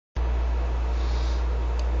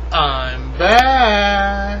I'm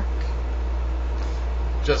back!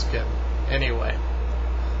 Just kidding. Anyway,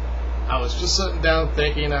 I was just sitting down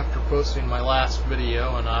thinking after posting my last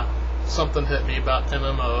video, and something hit me about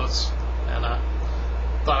MMOs, and I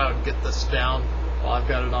thought I would get this down while I've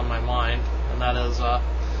got it on my mind, and that is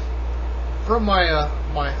from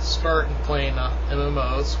my start in playing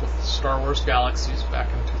MMOs with Star Wars Galaxies back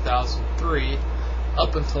in 2003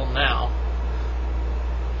 up until now.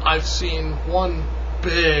 I've seen one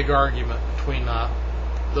big argument between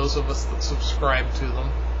those of us that subscribe to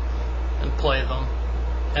them and play them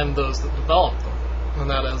and those that develop them, and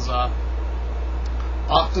that is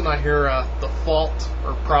often I hear the fault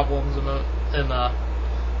or problems in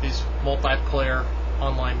these multiplayer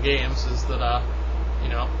online games is that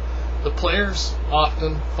the players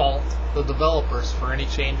often fault the developers for any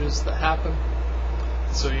changes that happen.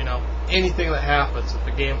 So anything that happens, if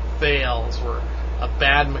a game fails or a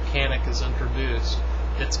bad mechanic is introduced,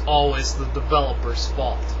 it's always the developer's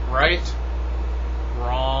fault, right?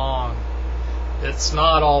 Wrong. It's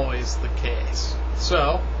not always the case.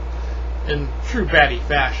 So, in true baddie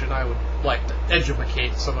fashion, I would like to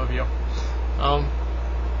educate some of you.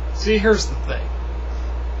 See, here's the thing.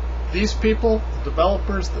 These people, the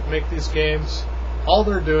developers that make these games, all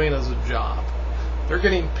they're doing is a job. They're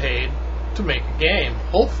getting paid to make a game,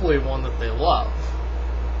 hopefully one that they love,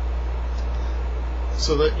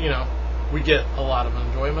 so that, we get a lot of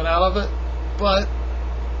enjoyment out of it. But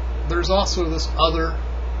there's also this other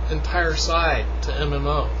entire side to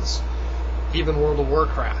MMOs, even World of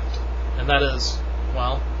Warcraft, and that is,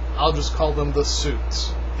 well, I'll just call them the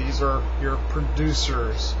suits. These are your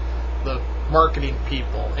producers, the marketing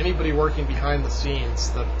people, anybody working behind the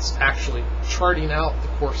scenes that's actually charting out the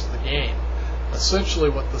course of the game. Essentially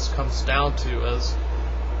what this comes down to is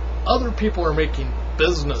other people are making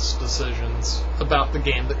business decisions about the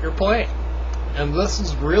game that you're playing. And this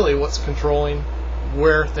is really what's controlling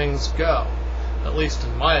where things go, at least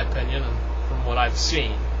in my opinion and from what I've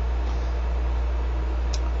seen.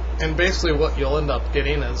 And basically what you'll end up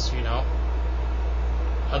getting is,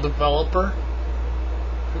 a developer,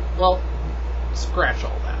 well, scratch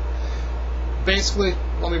all that. Basically,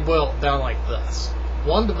 let me boil it down like this.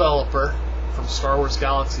 One developer from Star Wars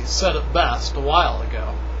Galaxies said it best a while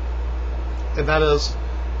ago, and that is,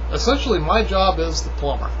 essentially my job is the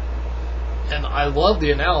plumber. And I love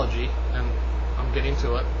the analogy, and I'm getting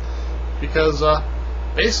to it, because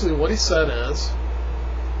basically what he said is,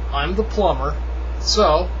 I'm the plumber,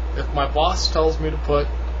 so if my boss tells me to put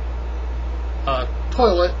a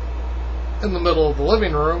toilet in the middle of the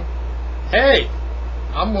living room, hey,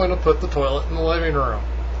 I'm going to put the toilet in the living room.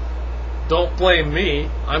 Don't blame me,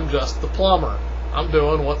 I'm just the plumber. I'm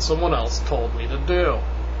doing what someone else told me to do.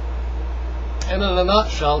 And in a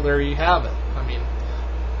nutshell, there you have it. I mean,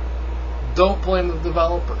 don't blame the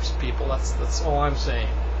developers, people. That's all I'm saying.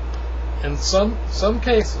 In some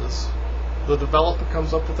cases, the developer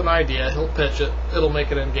comes up with an idea, he'll pitch it, it'll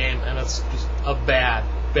make it in game, and it's just a bad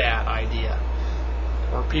idea.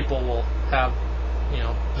 Or people will have,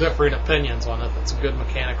 differing opinions on if it's a good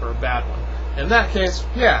mechanic or a bad one. In that case,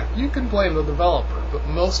 yeah, you can blame the developer, but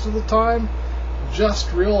most of the time,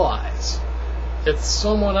 just realize it's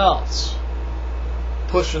someone else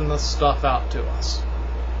pushing this stuff out to us.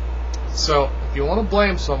 So, if you want to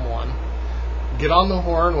blame someone, get on the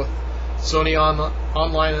horn with Sony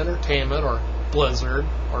Online Entertainment, or Blizzard,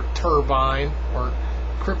 or Turbine, or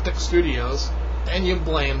Cryptic Studios, and you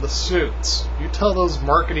blame the suits. You tell those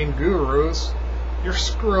marketing gurus you're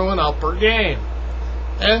screwing up our game.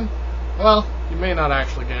 And, well, you may not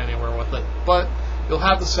actually get anywhere with it, but you'll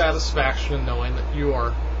have the satisfaction in knowing that you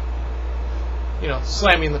are,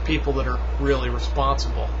 slamming the people that are really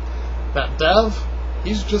responsible. That dev,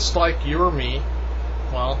 he's just like you or me.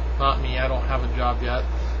 Well, not me, I don't have a job yet.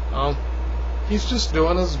 He's just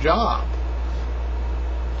doing his job.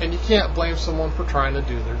 And you can't blame someone for trying to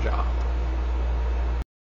do their job.